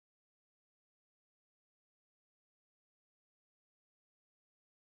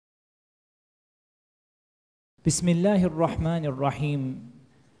بسم الله الرحمن الرحيم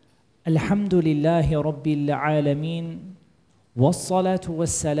الحمد لله رب العالمين والصلاة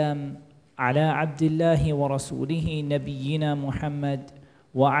والسلام على عبد الله ورسوله نبينا محمد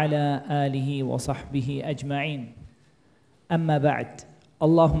وعلى آله وصحبه أجمعين أما بعد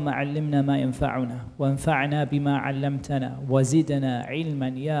اللهم علمنا ما ينفعنا وانفعنا بما علمتنا وزدنا علما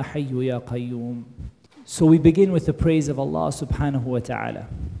يا حي يا قيوم. So we begin with the praise of Allah subhanahu wa ta'ala.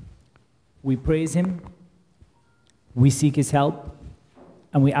 We praise Him, we seek His help,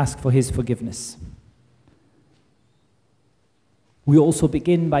 and we ask for His forgiveness. We also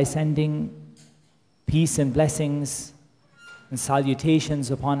begin by sending peace and blessings and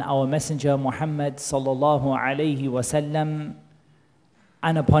salutations upon our Messenger Muhammad sallallahu alayhi wasallam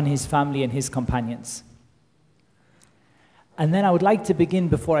and upon his family and his companions. And then I would like to begin,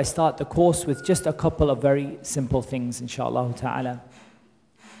 before I start the course, with just a couple of very simple things, inshallah ta'ala.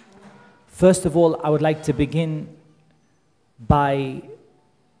 First of all, I would like to begin by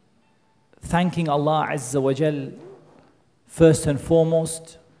thanking Allah Azza wa Jal first and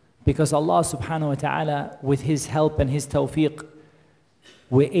foremost, because Allah subhanahu wa ta'ala, with His help and His tawfiq,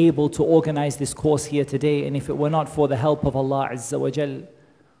 we're able to organize this course here today. And if it were not for the help of Allah Azza wa Jal,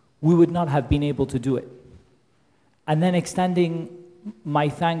 we would not have been able to do it. And then extending my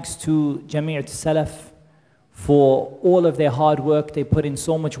thanks to Jami'at Salaf for all of their hard work. They put in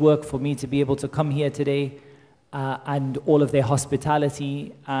so much work for me to be able to come here today, and all of their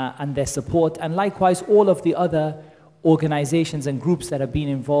hospitality and their support, and likewise all of the other organizations and groups that have been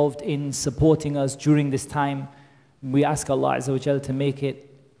involved in supporting us during this time. We ask Allah Azza wa Jal to make it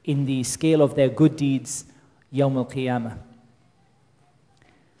in the scale of their good deeds, Yawm al-Qiyamah.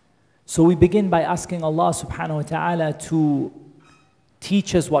 So we begin by asking Allah subhanahu wa ta'ala to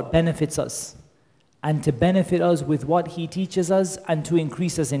teach us what benefits us, and to benefit us with what He teaches us, and to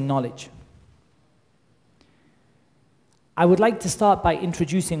increase us in knowledge. I would like to start by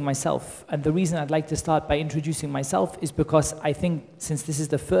introducing myself, and the reason I'd like to start by introducing myself is because I think, since this is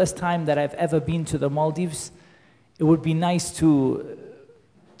the first time that I've ever been to the Maldives, it would be nice to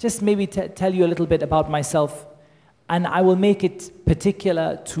just maybe tell you a little bit about myself, and I will make it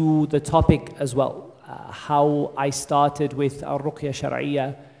particular to the topic as well, how I started with Ruqya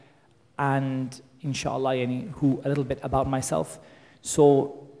Shar'iyya, and inshallah a little bit about myself.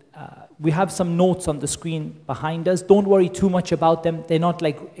 So we have some notes on the screen behind us. Don't worry too much about them. They're not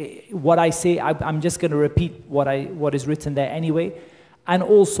like what I say. I'm just going to repeat what is written there anyway. And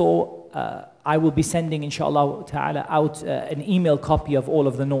also, I will be sending, inshallah ta'ala, out an email copy of all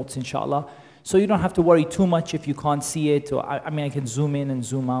of the notes, inshallah. So you don't have to worry too much if you can't see it. Or I mean, I can zoom in and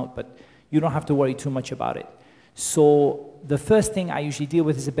zoom out, but you don't have to worry too much about it. So the first thing I usually deal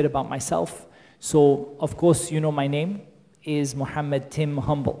with is a bit about myself. So, of course, you know my name is Muhammad Tim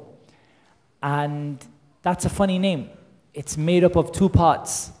Humble. And that's a funny name. It's made up of two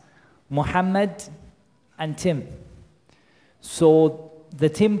parts, Muhammad and Tim. So the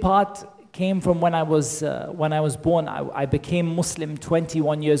Tim part came from when I was born. I became Muslim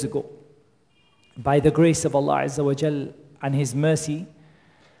 21 years ago, by the grace of Allah Azza wa Jal and His mercy.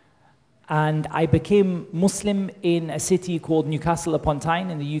 And I became Muslim in a city called Newcastle upon Tyne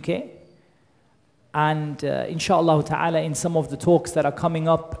in the UK. And inshallah ta'ala, in some of the talks that are coming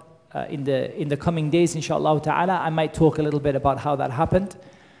up in the coming days, inshallah ta'ala, I might talk a little bit about how that happened.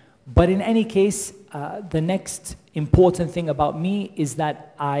 But in any case, the next important thing about me is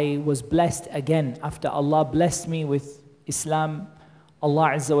that I was blessed again. After Allah blessed me with Islam,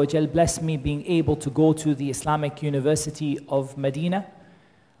 Allah Azza wa Jal blessed me being able to go to the Islamic University of Medina,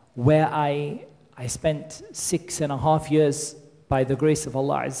 where I spent 6.5 years by the grace of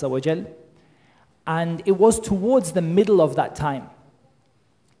Allah Azza wa Jal. And it was towards the middle of that time.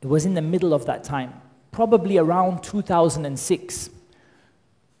 It was in the middle of that time, probably around 2006,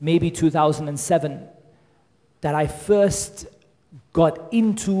 maybe 2007, that I first got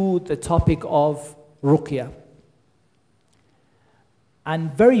into the topic of Ruqya.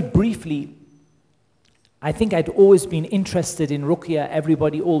 And very briefly, I think I'd always been interested in Ruqya.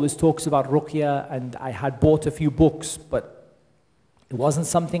 Everybody always talks about Ruqya, and I had bought a few books, but it wasn't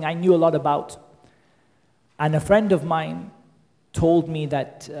something I knew a lot about. And a friend of mine told me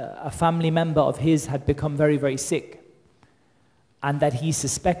that a family member of his had become very, very sick, and that he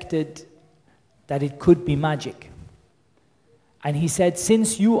suspected that it could be magic. And he said,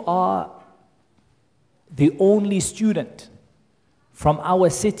 since you are the only student from our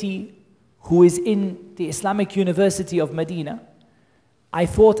city who is in the Islamic University of Medina, I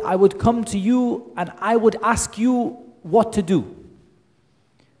thought I would come to you and I would ask you what to do.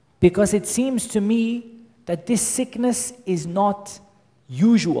 Because it seems to me that this sickness is not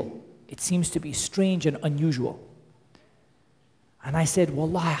usual. It seems to be strange and unusual. And I said,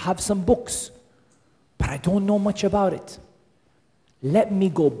 Wallah, I have some books, but I don't know much about it. Let me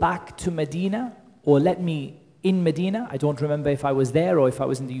go back to Medina, or let me in Medina. I don't remember if I was there or if I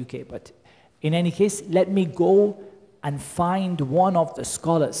was in the UK, but in any case, let me go and find one of the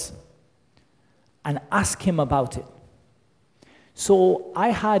scholars and ask him about it. So I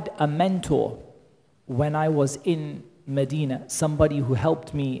had a mentor when I was in Medina, somebody who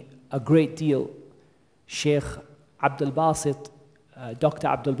helped me a great deal, Sheikh Abdul Basit, Dr.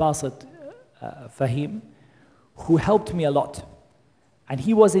 Abdul Basit Fahim, who helped me a lot. And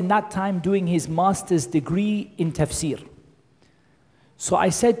he was in that time doing his master's degree in tafsir. So I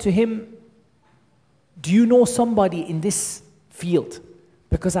said to him, do you know somebody in this field?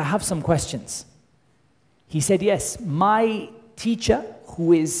 Because I have some questions. He said, yes, my teacher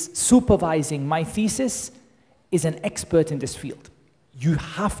who is supervising my thesis is an expert in this field. You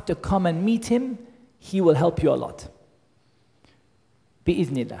have to come and meet him. He will help you a lot.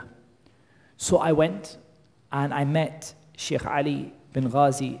 Bi'idhnillah. So I went and I met Sheikh Ali bin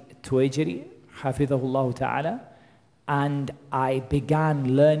Ghazi Tuwajiri, Hafidhahullah Ta'ala, and I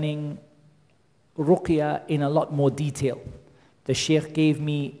began learning Ruqya in a lot more detail. The Sheikh gave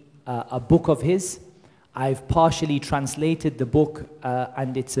me a book of his. I've partially translated the book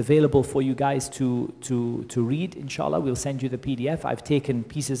and it's available for you guys to read, inshallah. We'll send you the PDF. I've taken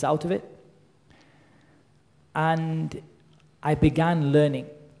pieces out of it. And I began learning.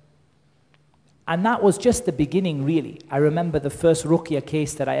 And that was just the beginning, really. I remember the first Ruqya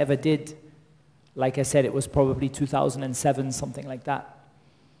case that I ever did. Like I said, it was probably 2007, something like that.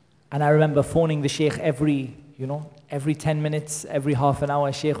 And I remember phoning the Sheikh every 10 minutes, every half an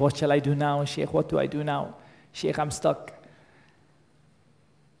hour. Sheikh, what shall I do now? Sheikh, what do I do now? Sheikh, I'm stuck.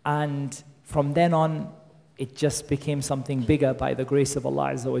 And from then on, it just became something bigger by the grace of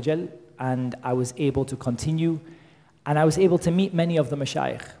Allah Azza wa Jal. And I was able to continue. And I was able to meet many of the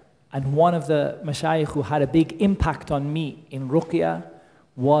mashayikh. And one of the mashayikh who had a big impact on me in Ruqya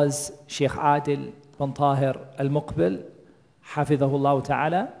was Sheikh Adil bin Tahir al-Muqbil, Hafidhahullah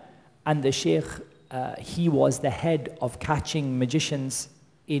Ta'ala. And the Sheikh, he was the head of catching magicians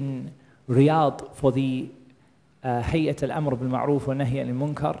in Riyadh for the Hayat al-Amr bil-Ma'ruf wa Nahy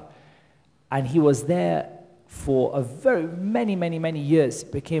al-Munkar. And he was there for a very many years,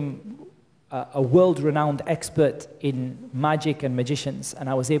 became a world-renowned expert in magic and magicians, and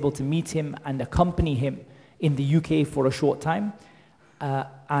I was able to meet him and accompany him in the UK for a short time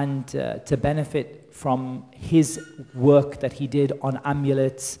and to benefit from his work that he did on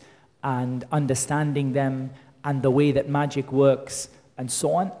amulets and understanding them and the way that magic works and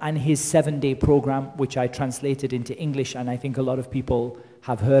so on, and his 7-day program, which I translated into English, and I think a lot of people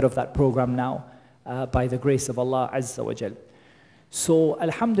have heard of that program now by the grace of Allah Azza wa Jal. So,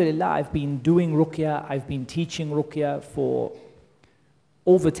 alhamdulillah, I've been doing Ruqya, I've been teaching Ruqya for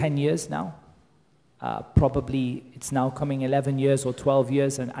over 10 years now. Probably it's now coming 11 years or 12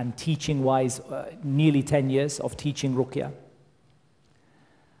 years, and teaching-wise, nearly 10 years of teaching Ruqya.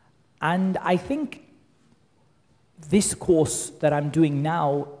 And I think this course that I'm doing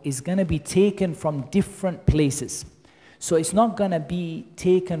now is going to be taken from different places. So it's not going to be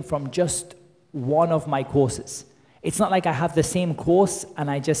taken from just one of my courses. It's not like I have the same course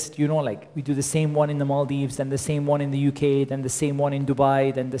and I just, like we do the same one in the Maldives, then the same one in the UK, then the same one in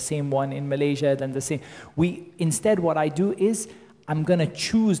Dubai, then the same one in Malaysia, then the same. Instead, what I do is I'm going to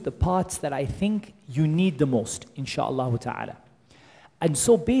choose the parts that I think you need the most, inshaAllah ta'ala. And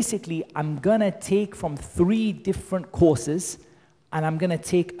so basically, I'm going to take from 3 different courses and I'm going to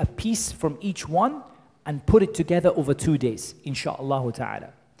take a piece from each one and put it together over 2 days, inshaAllah ta'ala.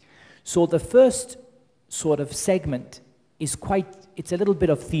 So the first sort of segment is it's a little bit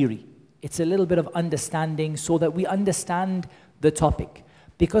of theory. It's a little bit of understanding so that we understand the topic.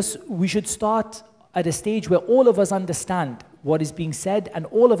 Because we should start at a stage where all of us understand what is being said and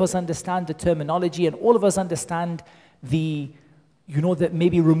all of us understand the terminology and all of us understand that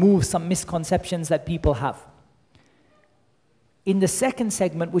maybe remove some misconceptions that people have. In the second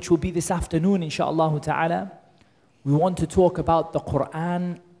segment, which will be this afternoon, inshaAllah ta'ala, we want to talk about the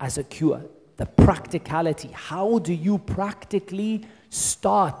Quran as a cure. The practicality. How do you practically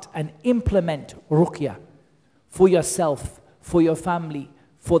start and implement Ruqya for yourself, for your family,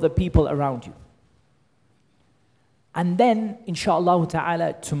 for the people around you? And then, inshaAllah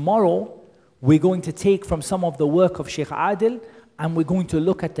ta'ala, tomorrow, we're going to take from some of the work of Sheikh Adil and we're going to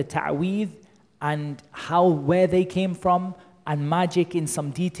look at the ta'weed and where they came from and magic in some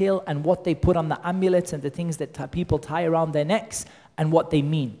detail and what they put on the amulets and the things that people tie around their necks and what they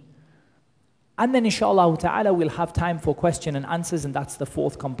mean. And then inshallah ta'ala we'll have time for question and answers, and that's the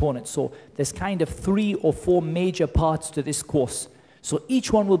fourth component. So there's kind of 3 or 4 major parts to this course. So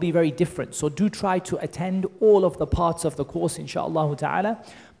each one will be very different. So do try to attend all of the parts of the course inshallah ta'ala,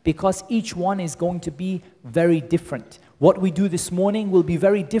 because each one is going to be very different. What we do this morning will be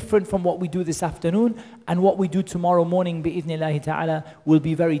very different from what we do this afternoon, and what we do tomorrow morning bi'idhnillahi ta'ala will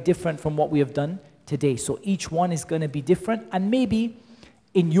be very different from what we have done today. So each one is going to be different, and maybe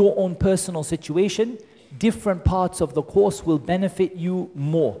in your own personal situation, different parts of the course will benefit you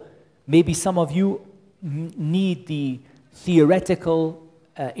more. Maybe some of you need the theoretical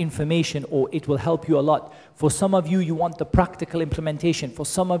information, or it will help you a lot. For some of you, you want the practical implementation. For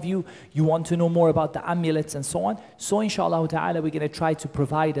some of you, you want to know more about the amulets and so on. So inshallah ta'ala, we're going to try to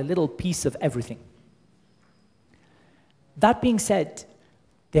provide a little piece of everything. That being said,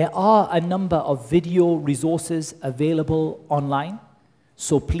 there are a number of video resources available online.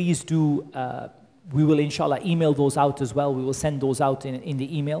 So please do, we will inshallah email those out as well. We will send those out in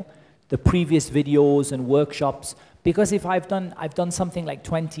the email. The previous videos and workshops. Because if I've done something like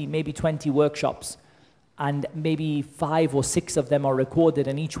 20, maybe 20 workshops, and maybe 5 or 6 of them are recorded,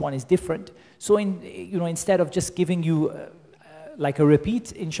 and each one is different. So instead of just giving you like a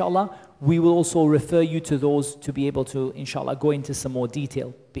repeat, inshallah, we will also refer you to those to be able to, inshallah, go into some more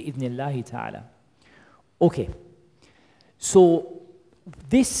detail, bi'idhnillahi ta'ala. Okay, so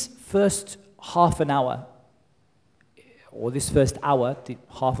this first half an hour, or this first hour,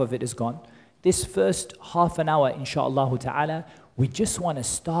 half of it is gone. This first half an hour, inshallah ta'ala, we just want to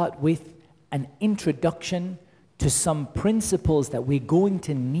start with an introduction to some principles that we're going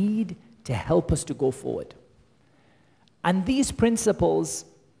to need to help us to go forward. And these principles,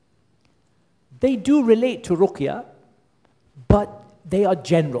 they do relate to Ruqya, but they are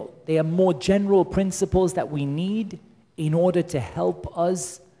general. They are more general principles that we need in order to help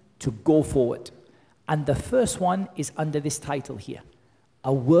us to go forward. And the first one is under this title here.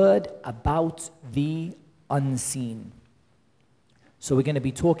 A word about the unseen. So we're going to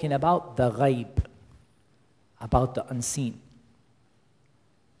be talking about the ghaib, about the unseen.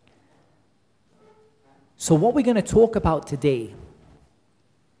 So what we're going to talk about today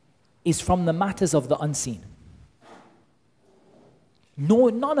is from the matters of the unseen.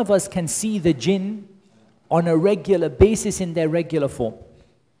 None of us can see the jinn on a regular basis in their regular form.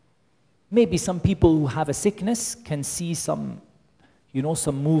 Maybe some people who have a sickness can see some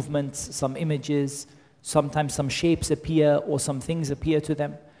movements, some images, sometimes some shapes appear or some things appear to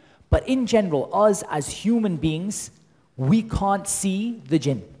them. But in general, us as human beings, we can't see the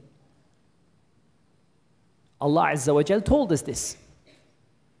jinn. Allah Azza wa Jal told us this.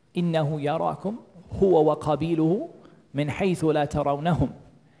 إِنَّهُ يَرَاكُمْ هُوَ وَقَبِيلُهُ مِنْ حَيْثُ لَا تَرَوْنَهُمْ.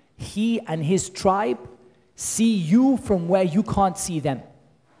 He and his tribe see you from where you can't see them.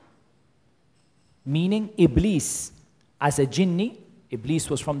 Meaning Iblis as a jinni, Iblis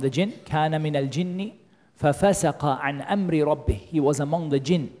was from the jinn, كَانَ مِنَ الْجِنِّ فَفَسَقَ عَنْ أَمْرِ رَبِّهِ. He was among the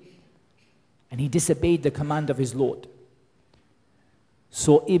jinn, and he disobeyed the command of his Lord.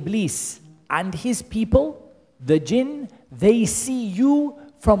 So Iblis and his people, the jinn, they see you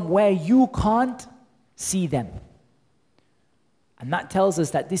from where you can't see them. And that tells us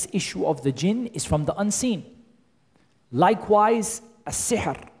that this issue of the jinn is from the unseen. Likewise,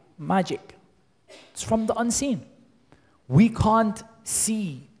 as-sihr, magic, it's from the unseen. We can't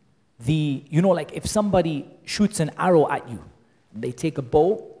see like if somebody shoots an arrow at you, they take a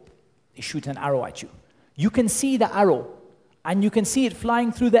bow, they shoot an arrow at you. You can see the arrow, and you can see it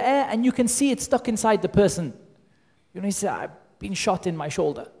flying through the air, and you can see it stuck inside the person. He said, I've been shot in my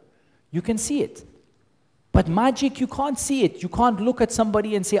shoulder. You can see it. But magic, you can't see it. You can't look at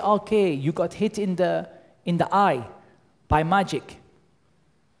somebody and say, okay, you got hit in the eye by magic.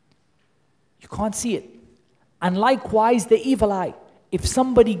 You can't see it. And likewise, the evil eye. If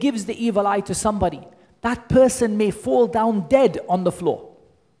somebody gives the evil eye to somebody, that person may fall down dead on the floor.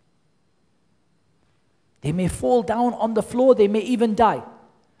 They may fall down on the floor, they may even die.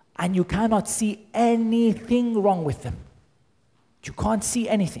 And you cannot see anything wrong with them. You can't see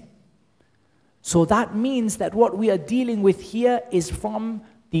anything. So that means that what we are dealing with here is from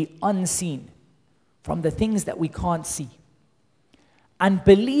the unseen, from the things that we can't see. And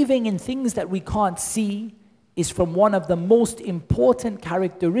believing in things that we can't see is from one of the most important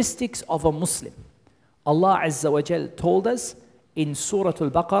characteristics of a Muslim. Allah Azza wa Jal told us in Surah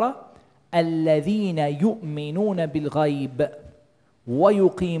Al-Baqarah, الَّذِينَ يُؤْمِنُونَ بِالْغَيْبِ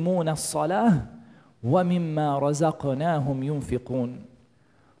وَيُقِيمُونَ الصَّلَاةِ وَمِمَّا رَزَقْنَاهُمْ يُنْفِقُونَ.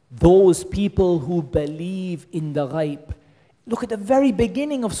 Those people who believe in the ghaib. Look at the very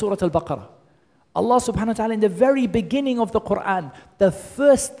beginning of Surah Al-Baqarah. Allah subhanahu wa ta'ala in the very beginning of the Quran, the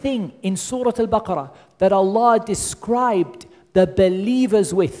first thing in Surah Al-Baqarah that Allah described the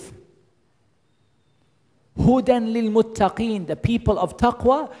believers with, Hudan lil muttaqeen, the people of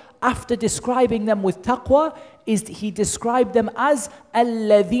taqwa, after describing them with taqwa, is He described them as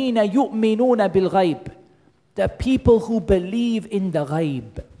alladhina yu'minuna bil ghaib, the people who believe in the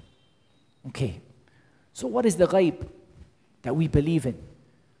ghaib. Okay, so what is the ghaib that we believe in?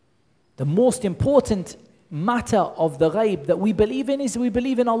 The most important matter of the ghaib that we believe in is we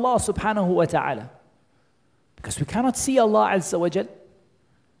believe in Allah subhanahu wa ta'ala. Because we cannot see Allah azza wa jal.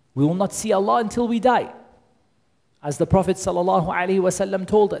 We will not see Allah until we die. As the Prophet sallallahu alaihi wasallam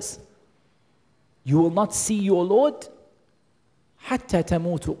told us, you will not see your Lord hatta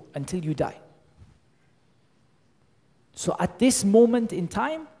tamutu, until you die. So at this moment in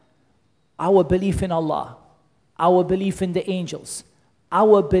time, our belief in Allah, our belief in the angels,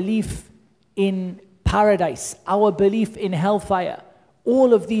 our belief in paradise, our belief in hellfire,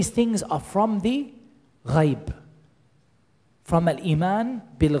 all of these things are from the ghaib, from al-iman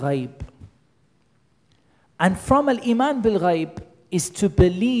bil-ghaib. And from al-iman bil-ghaib is to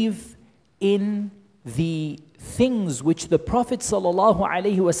believe in the things which the Prophet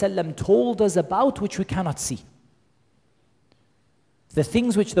ﷺ told us about, which we cannot see. The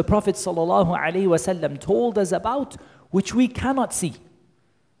things which the Prophet ﷺ told us about, which we cannot see,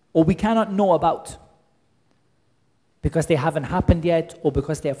 or we cannot know about, because they haven't happened yet, or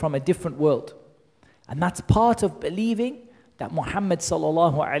because they're from a different world. And that's part of believing that Muhammad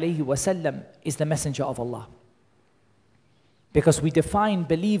ﷺ is the messenger of Allah. Because we define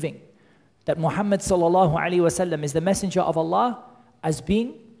believing that Muhammad ﷺ is the messenger of Allah as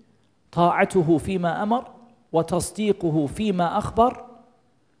being طاعته فيما أمر وتصديقه فيما أخبر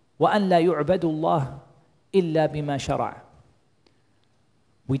وأن لا يعبد الله إلا بما شرع.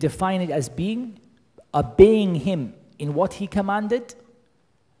 We define it as being obeying Him in what He commanded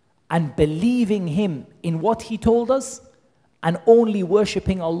and believing Him in what He told us, and only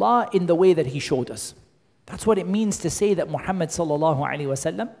worshipping Allah in the way that He showed us. That's what it means to say that Muhammad sallallahu alaihi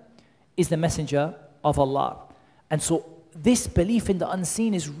wasallam is the messenger of Allah. And so this belief in the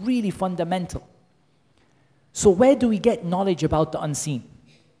unseen is really fundamental. So where do we get knowledge about the unseen?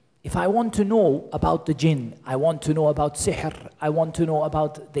 If I want to know about the jinn, I want to know about sihr, I want to know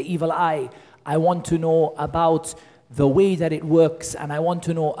about the evil eye, I want to know about the way that it works, and I want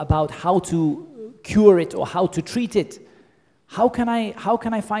to know about how to cure it or how to treat it, how can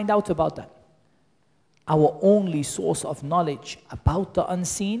I find out about that? Our only source of knowledge about the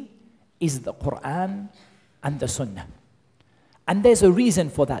unseen is the Quran and the Sunnah. And there's a reason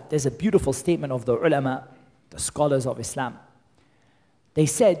for that. There's a beautiful statement of the ulama, the scholars of Islam. They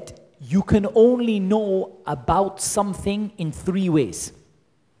said, you can only know about something in 3 ways.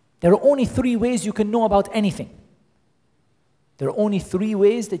 There are only 3 ways you can know about anything. There are only 3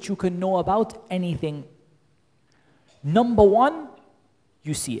 ways that you can know about anything. Number 1,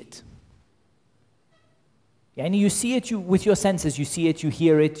 you see it. Yani you see it with your senses. You see it, you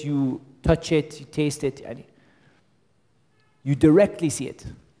hear it, you touch it, you taste it. You directly see it.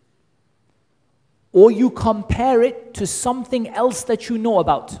 Or you compare it to something else that you know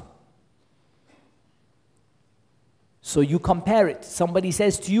about. So you compare it. Somebody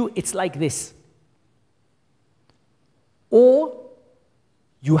says to you, it's like this. Or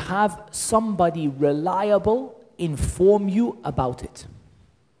you have somebody reliable inform you about it.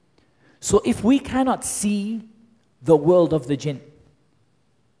 So if we cannot see the world of the jinn,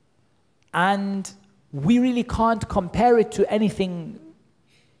 and we really can't compare it to anything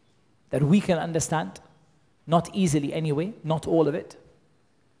that we can understand, not easily anyway, not all of it,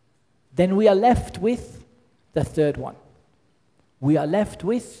 then we are left with the third one. We are left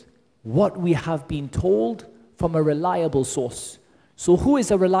with what we have been told from a reliable source. So who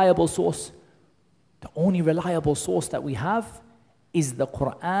is a reliable source? The only reliable source that we have is the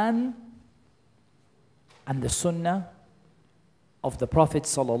Quran and the Sunnah of the Prophet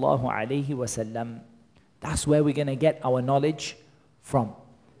sallallahu alaihi wasallam. That's where we're going to get our knowledge from.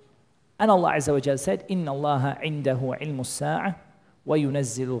 And Allah Azza wa Jal said, إِنَّ اللَّهَ عِنْدَهُ عِلْمُ السَّاعَةِ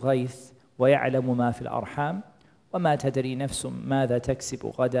وَيُنَزِّلُ الْغَيْثِ وَيَعْلَمُ مَا فِي الْأَرْحَامِ وَمَا تَدْرِي نَفْسٌ مَاذَا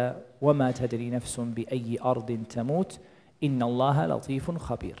تَكْسِبُ غَدًا وَمَا تَدْرِي نَفْسٌ بِأَيِّ أَرْضٍ تَمُوتُ إِنَّ اللَّهَ لَطِيفٌ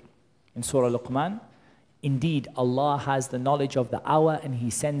خَبِيرٌ. In Surah Luqman, indeed Allah has the knowledge of the hour, and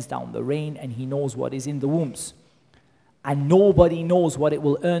He sends down the rain, and He knows what is in the wombs. And nobody knows what it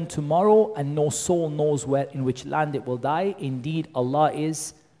will earn tomorrow, and no soul knows where, in which land it will die. Indeed, Allah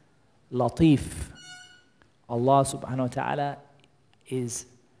is Latif. Allah subhanahu wa ta'ala is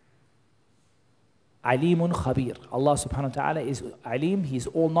Alimun Khabir. Allah subhanahu wa ta'ala is Alim, He is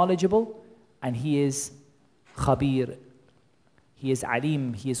all knowledgeable and He is Khabir. He is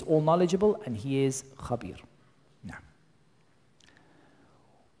Alim, He is all knowledgeable, and He is Khabir. Now,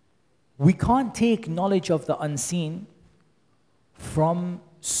 we can't take knowledge of the unseen from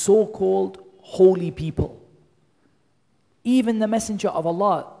so-called holy people. Even the Messenger of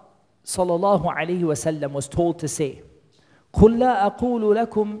Allah sallallahu alayhi wasallam was told to say, قُلْ لَا أَقُولُ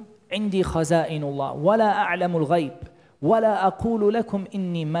لَكُمْ عِنْدِي خَزَائِنُ اللَّهِ وَلَا أَعْلَمُ الْغَيْبِ وَلَا أَقُولُ لَكُمْ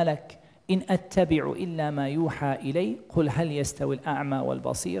إِنِّي مَلَكٌ إِنْ أَتَّبِعُ إِلَّا مَا يُوحَى إِلَيَّ قُلْ هَلْ يَسْتَوِي الْأَعْمَى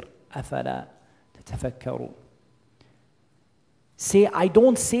وَالْبَصِيرُ أَفَلَا تَتَفَكَّرُونَ. Say, I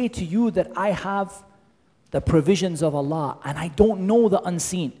don't say to you that I have the provisions of Allah and I don't know the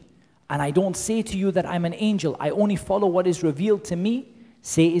unseen. And I don't say to you that I'm an angel. I only follow what is revealed to me.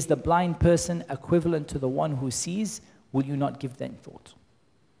 Say, is the blind person equivalent to the one who sees? Will you not give them thought?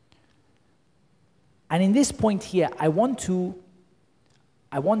 And in this point here, I want to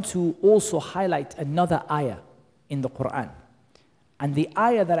also highlight another ayah in the Quran. And the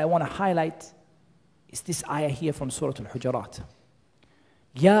ayah that I want to highlight is this ayah here from Surah Al-Hujurat.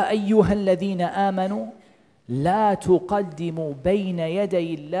 يَا أَيُّهَا الَّذِينَ آمَنُوا لَا تُقَدِّمُوا بَيْنَ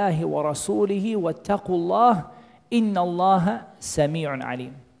يَدَيِ اللَّهِ وَرَسُولِهِ وَاتَّقُوا اللَّهَ إِنَّ اللَّهَ سَمِيعٌ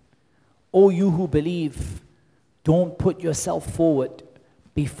عَلِيمٌ. O you who believe, don't put yourself forward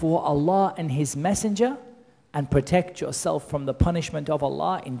before Allah and His Messenger, and protect yourself from the punishment of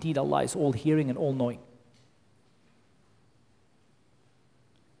Allah. Indeed, Allah is all hearing and all knowing.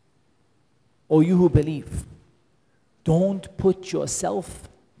 O you who believe, don't put yourself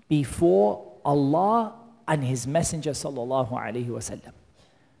before Allah and His Messenger sallallahu alaihi wasallam.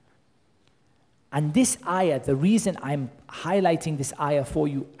 And this ayah, the reason I'm highlighting this ayah for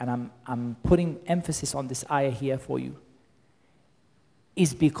you, and I'm putting emphasis on this ayah here for you,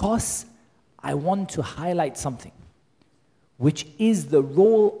 is because I want to highlight something, which is the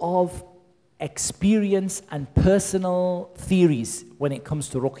role of experience and personal theories when it comes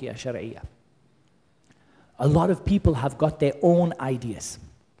to Ruqya Shar'iyya. A lot of people have got their own ideas.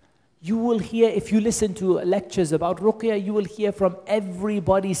 You will hear, if you listen to lectures about Ruqya, you will hear from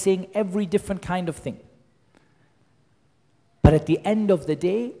everybody saying every different kind of thing. But at the end of the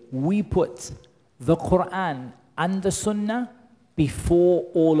day, we put the Quran and the Sunnah before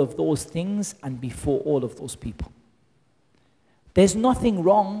all of those things and before all of those people. There's nothing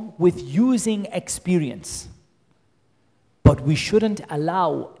wrong with using experience, but we shouldn't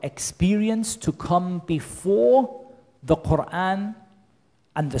allow experience to come before the Quran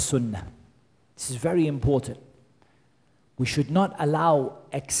and the Sunnah. This is very important. We should not allow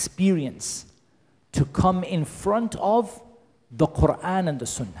experience to come in front of the Quran and the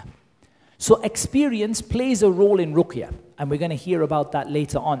Sunnah. So experience plays a role in Ruqya, and we're going to hear about that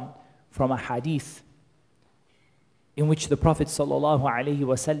later on from a hadith in which the Prophet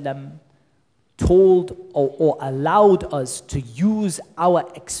ﷺ told or allowed us to use our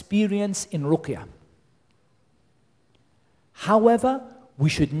experience in Ruqya. However, we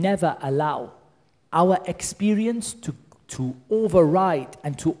should never allow our experience to override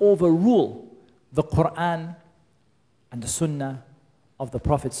and to overrule the Quran and the Sunnah of the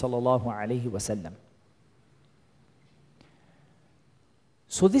Prophet ﷺ.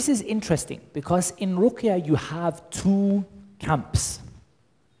 So this is interesting because in Ruqya you have two camps.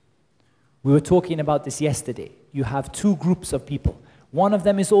 We were talking about this yesterday. You have two groups of people. One of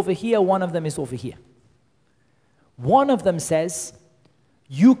them is over here, one of them is over here. One of them says,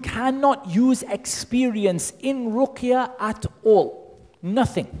 you cannot use experience in Ruqya at all.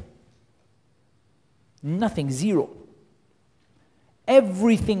 Nothing. Nothing, zero.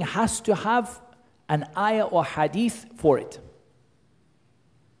 Everything has to have an ayah or hadith for it.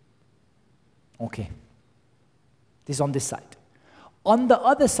 Okay. This is on this side. On the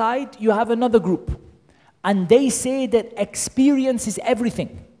other side, you have another group. And they say that experience is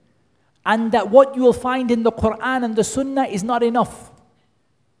everything. And that what you will find in the Quran and the Sunnah is not enough.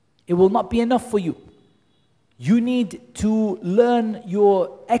 It will not be enough for you. You need to learn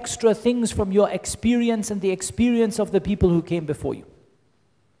your extra things from your experience and the experience of the people who came before you.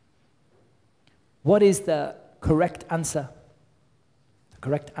 What is the correct answer? The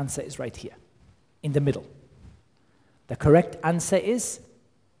correct answer is right here, in the middle. The correct answer is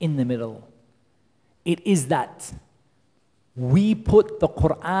in the middle. It is that we put the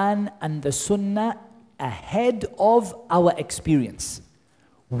Quran and the Sunnah ahead of our experience.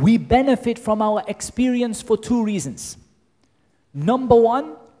 We benefit from our experience for two reasons. Number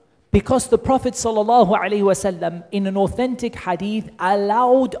one, because the Prophet ﷺ in an authentic hadith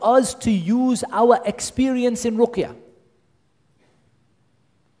allowed us to use our experience in Ruqya.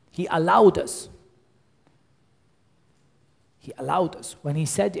 He allowed us. He allowed us. When he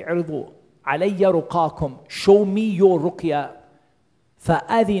said, "I'ridu عَلَيَّ رُقَاكُمْ. Show me your ruqya.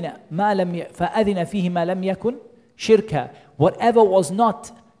 فَأَذِنَ فِيهِ مَا لَمْ يَكُنْ شِرْكًا. Whatever was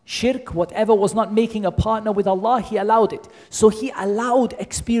not shirk, whatever was not making a partner with Allah, He allowed it. So He allowed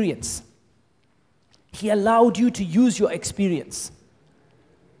experience. He allowed you to use your experience.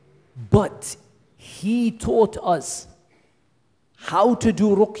 But He taught us how to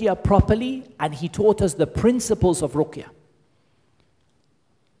do ruqya properly, and He taught us the principles of ruqya.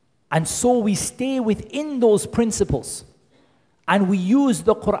 And so we stay within those principles, and we use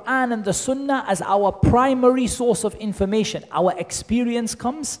the Quran and the Sunnah as our primary source of information. Our experience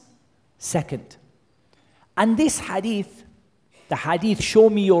comes second. And this hadith, the hadith, show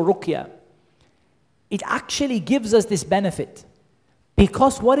me your ruqya, it actually gives us this benefit.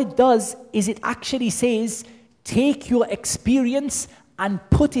 Because what it does is it actually says, take your experience and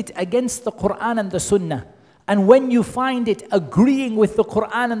put it against the Quran and the Sunnah. And when you find it agreeing with the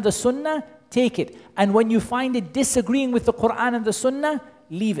Quran and the Sunnah, take it. And when you find it disagreeing with the Quran and the Sunnah,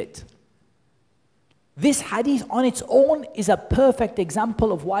 leave it. This hadith on its own is a perfect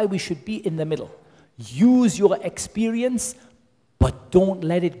example of why we should be in the middle. Use your experience, but don't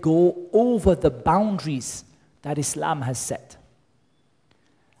let it go over the boundaries that Islam has set.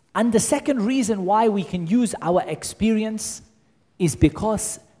 And the second reason why we can use our experience is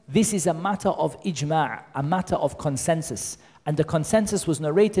because this is a matter of ijma', a matter of consensus. And the consensus was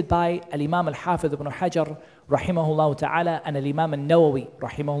narrated by Al-Imam Al-Hafidh ibn Hajar, rahimahullah ta'ala, and Al-Imam Al-Nawawi,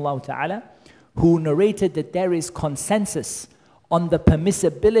 rahimahullah ta'ala, who narrated that there is consensus on the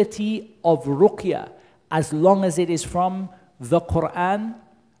permissibility of ruqya as long as it is from the Quran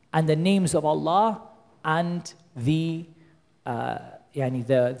and the names of Allah and the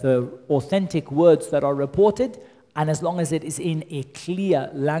authentic words that are reported, and as long as it is in a clear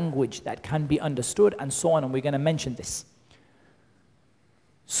language that can be understood, and so on, and we're going to mention this.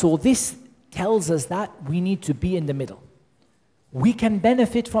 So this tells us that we need to be in the middle. We can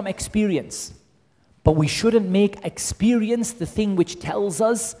benefit from experience, but we shouldn't make experience the thing which tells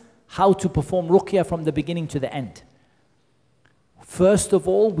us how to perform ruqya from the beginning to the end. First of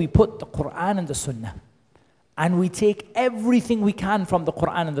all, we put the Quran and the Sunnah, and we take everything we can from the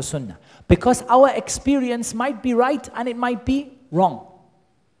Quran and the Sunnah, because our experience might be right and it might be wrong.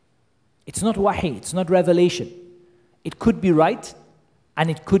 It's not wahi, it's not revelation. It could be right and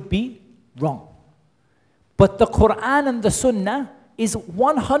it could be wrong. But the Quran and the Sunnah is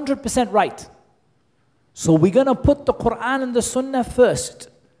 100% right. So we're going to put the Quran and the Sunnah first,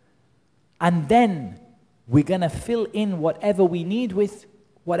 and then we're going to fill in whatever we need with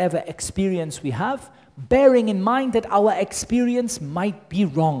whatever experience we have, bearing in mind that our experience might be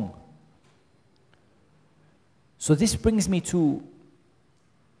wrong. So this brings me to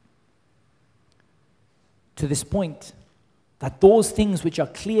this point, that those things which are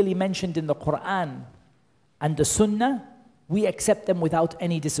clearly mentioned in the Quran and the Sunnah, we accept them without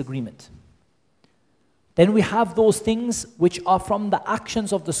any disagreement. Then we have those things which are from the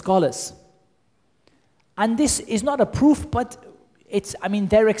actions of the scholars. And this is not a proof, but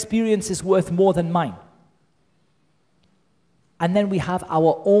their experience is worth more than mine. And then we have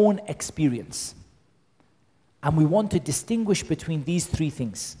our own experience. And we want to distinguish between these three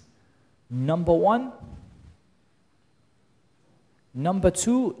things. Number one, number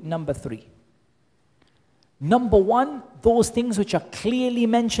two, number three. Number one, those things which are clearly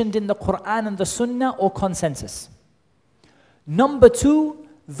mentioned in the Quran and the Sunnah or consensus. Number two,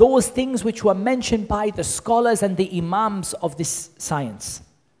 those things which were mentioned by the scholars and the imams of this science.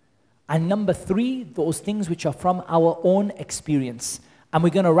 And number three, those things which are from our own experience. And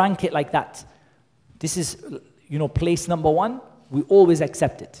we're going to rank it like that. This is, place number one, we always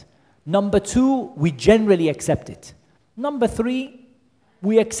accept it. Number two, we generally accept it. Number three,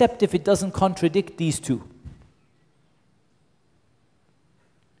 we accept if it doesn't contradict these two.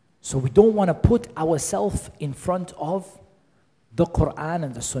 So we don't want to put ourselves in front of the Quran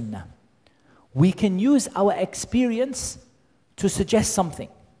and the Sunnah. We can use our experience to suggest something,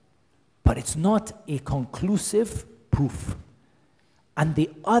 but it's not a conclusive proof. And the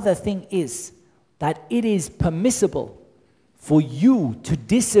other thing is that it is permissible for you to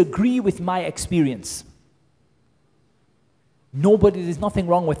disagree with my experience. There's nothing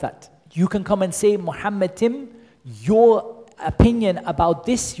wrong with that. You can come and say, Muhammad Tim, your opinion about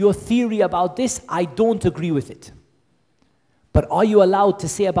this, your theory about this, I don't agree with it. But are you allowed to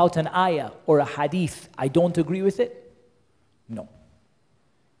say about an ayah or a hadith, I don't agree with it? No.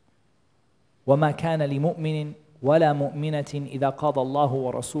 وَمَا كَانَ لِمُؤْمِنٍ وَلَا مُؤْمِنَةٍ إِذَا قَضَى اللَّهُ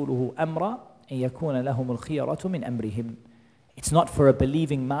وَرَسُولُهُ أَمْرًا أَن يَكُونَ لَهُمُ الْخِيَرَةُ مِنْ أَمْرِهِمْ. It's not for a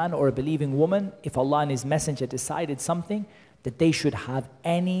believing man or a believing woman, if Allah and His Messenger decided something, that they should have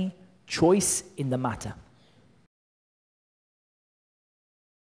any choice in the matter.